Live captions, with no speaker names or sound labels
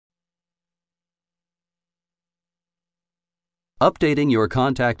Updating your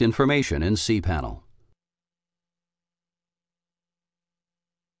contact information in cPanel.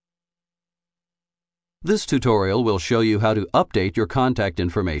 This tutorial will show you how to update your contact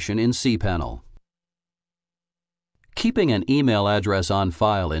information in cPanel. Keeping an email address on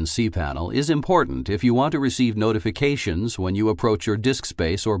file in cPanel is important if you want to receive notifications when you approach your disk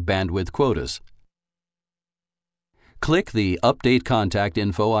space or bandwidth quotas. Click the Update Contact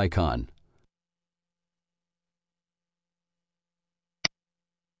Info icon.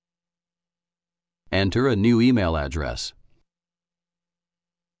 Enter a new email address.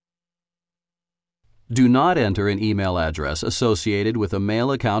 Do not enter an email address associated with a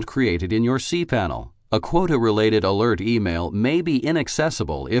mail account created in your cPanel. A quota-related alert email may be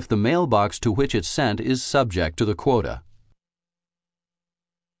inaccessible if the mailbox to which it's sent is subject to the quota.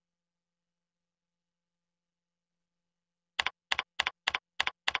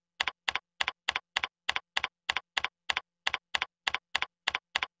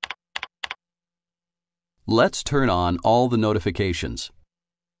 Let's turn on all the notifications.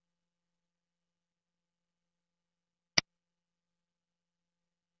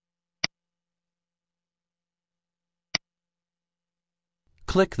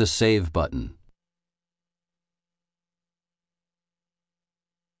 Click the Save button.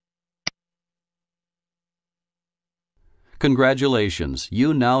 Congratulations!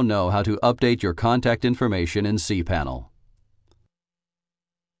 You now know how to update your contact information in cPanel.